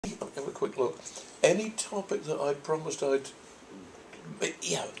quick look. Any topic that I promised I'd...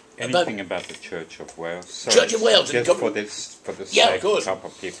 Yeah. Anything about the Church of Wales? Sorry, Church of Wales. Just for the yeah, sake a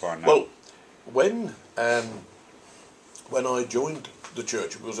couple of people are now. Well, when I joined the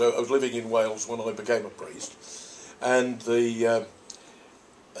church, because I was living in Wales when I became a priest, and the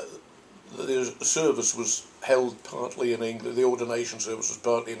service was held partly in English. The ordination service was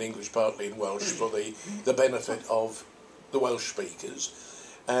partly in English, partly in Welsh, for the benefit of the Welsh speakers.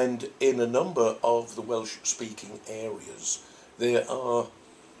 And in a number of the Welsh-speaking areas, there are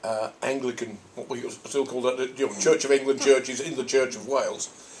Anglican, what we still call that, Church of England churches in the Church of Wales,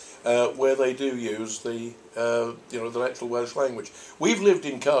 where they do use the actual Welsh language. We've lived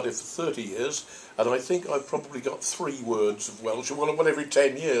in Cardiff for 30 years, and I think I've probably got 3 words of Welsh, one every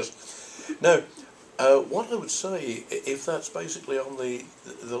 10 years. Now, what I would say, if that's basically on the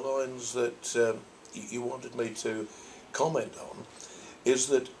lines that you wanted me to comment on, is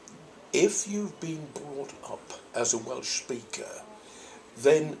that if you've been brought up as a Welsh speaker,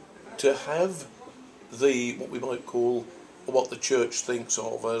 then to have what we might call, what the church thinks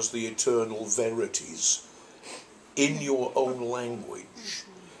of as the eternal verities in your own language,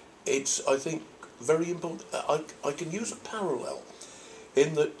 it's, I think, very important. I can use a parallel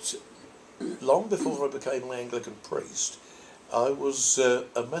in that long before I became an Anglican priest, I was a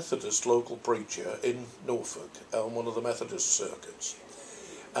Methodist local preacher in Norfolk on one of the Methodist circuits.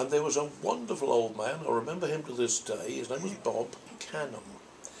 And there was a wonderful old man, I remember him to this day, his name was Bob Canham.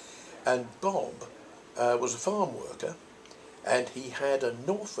 And Bob was a farm worker, and he had a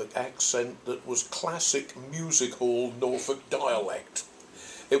Norfolk accent that was classic music hall Norfolk dialect.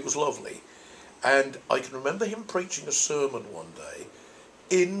 It was lovely. And I can remember him preaching a sermon one day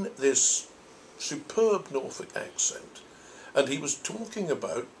in this superb Norfolk accent, and he was talking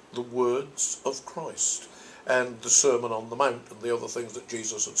about the words of Christ and the Sermon on the Mount and the other things that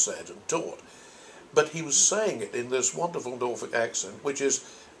Jesus had said and taught. But he was saying it in this wonderful Norfolk accent, which is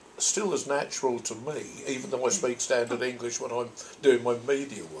still as natural to me, even though I speak standard English when I'm doing my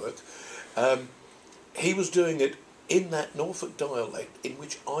media work. He was doing it in that Norfolk dialect in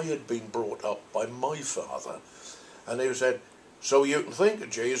which I had been brought up by my father. And he said, "So you can think of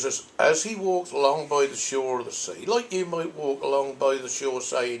Jesus as he walked along by the shore of the sea, like you might walk along by the shore,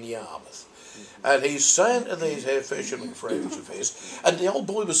 say, in Yarmouth. And he's saying to these here fishermen friends of his," and the old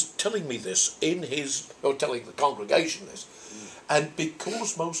boy was telling me this telling the congregation this, and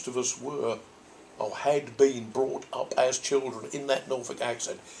because most of us were, or had been brought up as children in that Norfolk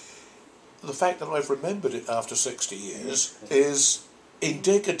accent, the fact that I've remembered it after 60 years is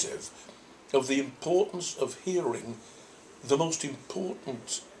indicative of the importance of hearing the most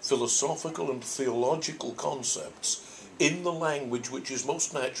important philosophical and theological concepts in the language which is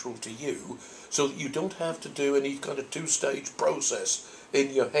most natural to you, so that you don't have to do any kind of 2-stage process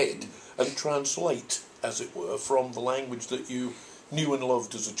in your head and translate, as it were, from the language that you knew and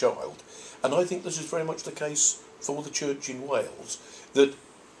loved as a child. And I think this is very much the case for the church in Wales, that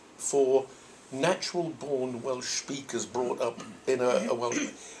for natural-born Welsh speakers brought up in a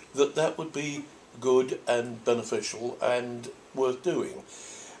Welsh, that would be good and beneficial and worth doing.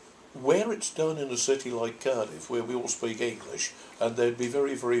 Where it's done in a city like Cardiff, where we all speak English, and there'd be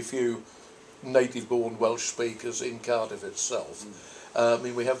very, very few native-born Welsh speakers in Cardiff itself. I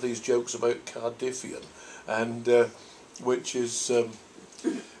mean, we have these jokes about Cardiffian, and which is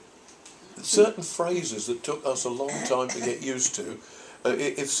certain phrases that took us a long time to get used to.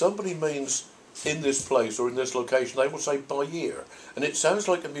 If somebody means in this place or in this location, they will say by ear, and it sounds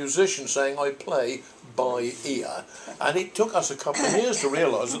like a musician saying I play by ear, and it took us a couple of years to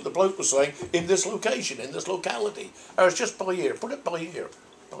realise that the bloke was saying in this location, in this locality. Oh, it's just by ear, put it by ear.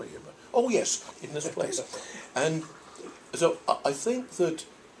 Oh yes, in this place. And so I think that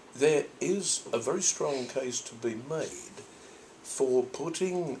there is a very strong case to be made for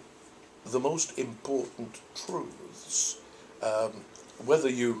putting the most important truths, whether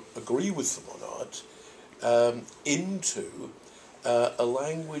you agree with them or not, into a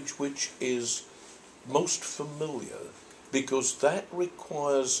language which is most familiar, because that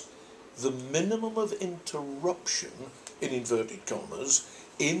requires the minimum of interruption, in inverted commas,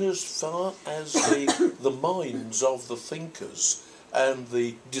 in as far as the minds of the thinkers and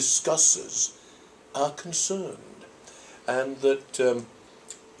the discussers are concerned. And that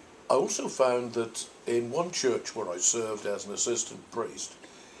I also found that in one church where I served as an assistant priest,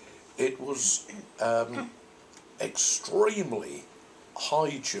 it was extremely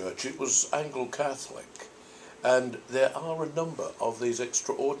high church. It was Anglo-Catholic, and there are a number of these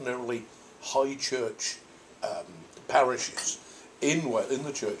extraordinarily high church parishes in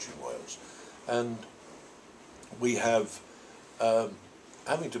the church in Wales, and we have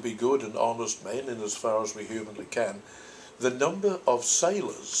having to be good and honest men in as far as we humanly can, the number of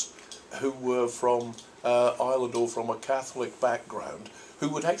sailors who were from Ireland or from a Catholic background who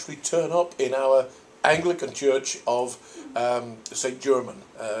would actually turn up in our Anglican Church of St. German,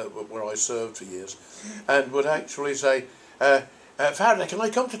 where I served for years, and would actually say, Father, can I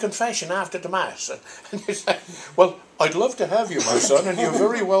come to confession after the Mass? And you say, well, I'd love to have you, my son, and you're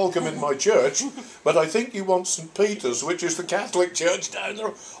very welcome in my church, but I think you want St. Peter's, which is the Catholic church down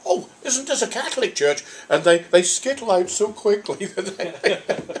there. Oh, isn't this a Catholic church? And they skittle out so quickly.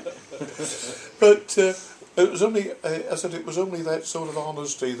 But it was only, I said, it was only that sort of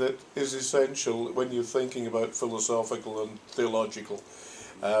honesty that is essential when you're thinking about philosophical and theological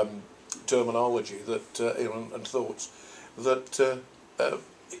terminology that and thoughts. That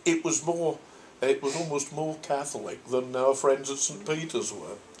it was almost more Catholic than our friends at St. Peter's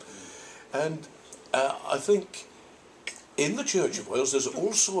were. And I think in the Church of Wales there's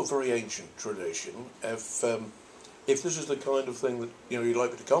also a very ancient tradition, if this is the kind of thing that you'd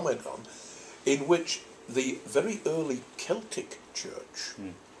like me to comment on, in which the very early Celtic church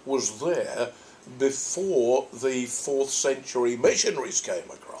was there before the 4th century missionaries came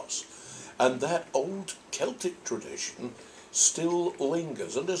across. And that old Celtic tradition still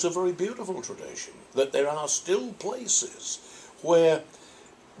lingers, and is a very beautiful tradition, that there are still places where,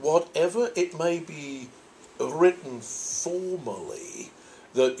 whatever it may be written formally,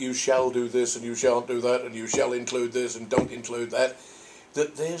 that you shall do this and you shan't do that and you shall include this and don't include that,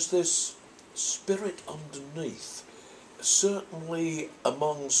 that there's this spirit underneath, certainly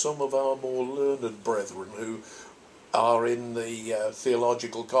among some of our more learned brethren who are in the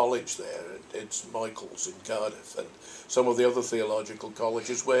theological college there at St Michael's in Cardiff, and some of the other theological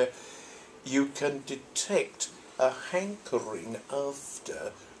colleges, where you can detect a hankering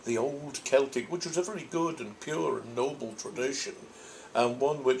after the old Celtic, which was a very good and pure and noble tradition, and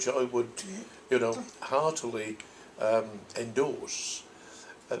one which I would, heartily endorse.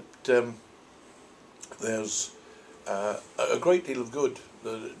 There's a great deal of good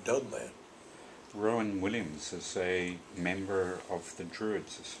done there. Rowan Williams is a member of the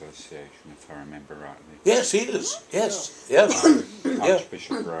Druids Association, if I remember rightly. Yes, he is. Yes, yes.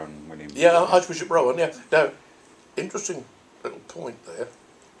 Archbishop Rowan Williams. Yeah, Archbishop Rowan, yeah. Now, interesting little point there.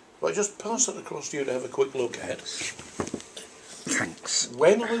 I'll just pass it across to you to have a quick look at. Thanks.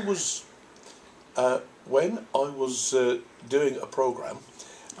 When I was doing a programme,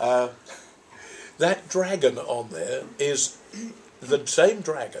 that dragon on there is the same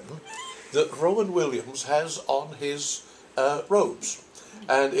dragon that Rowan Williams has on his robes,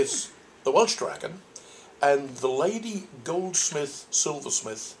 and it's the Welsh dragon, and the lady goldsmith,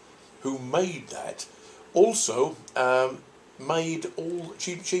 silversmith, who made that, also made all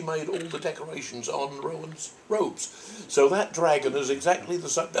she made all the decorations on Rowan's robes. So that dragon is exactly the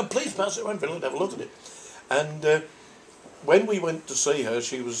same. Please pass it around, Phil, and have a look at it. And when we went to see her,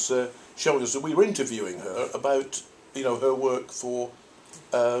 she was showing us that we were interviewing her about her work for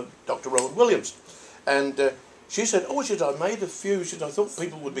Dr. Rowan Williams, and she said, I made a few. She said, I thought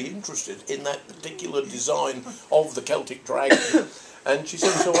people would be interested in that particular design of the Celtic dragon. And she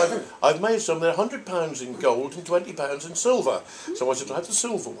said, so I've made some. They're £100 in gold and £20 in silver. So I said, I'll have the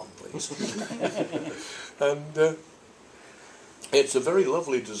silver one, please. And it's a very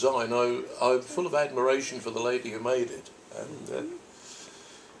lovely design. I'm full of admiration for the lady who made it. And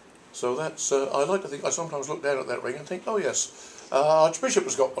so that's, I like to think, I sometimes look down at that ring and think, oh yes, Archbishop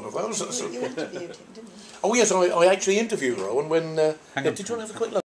has got one of those. You interviewed him, didn't you? Oh yes, I actually interviewed Rowan when... did you want to have a quick look?